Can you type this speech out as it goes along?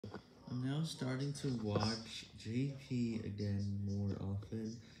I'm now starting to watch JP again more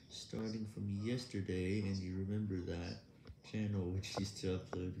often, starting from yesterday, and you remember that channel which used to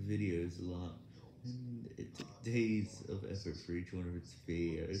upload videos a lot, and it took days of effort for each one of its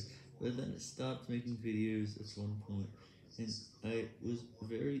videos, but then it stopped making videos at one point, and I was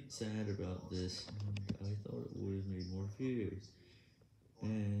very sad about this, and I thought it would have made more videos,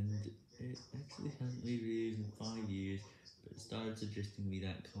 and it actually hasn't made videos in 5 years, but it started suggesting me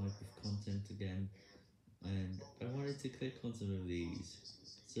that type of content again, and I wanted to click on some of these,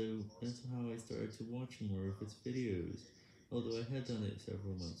 so that's how I started to watch more of its videos, although I had done it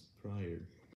several months prior.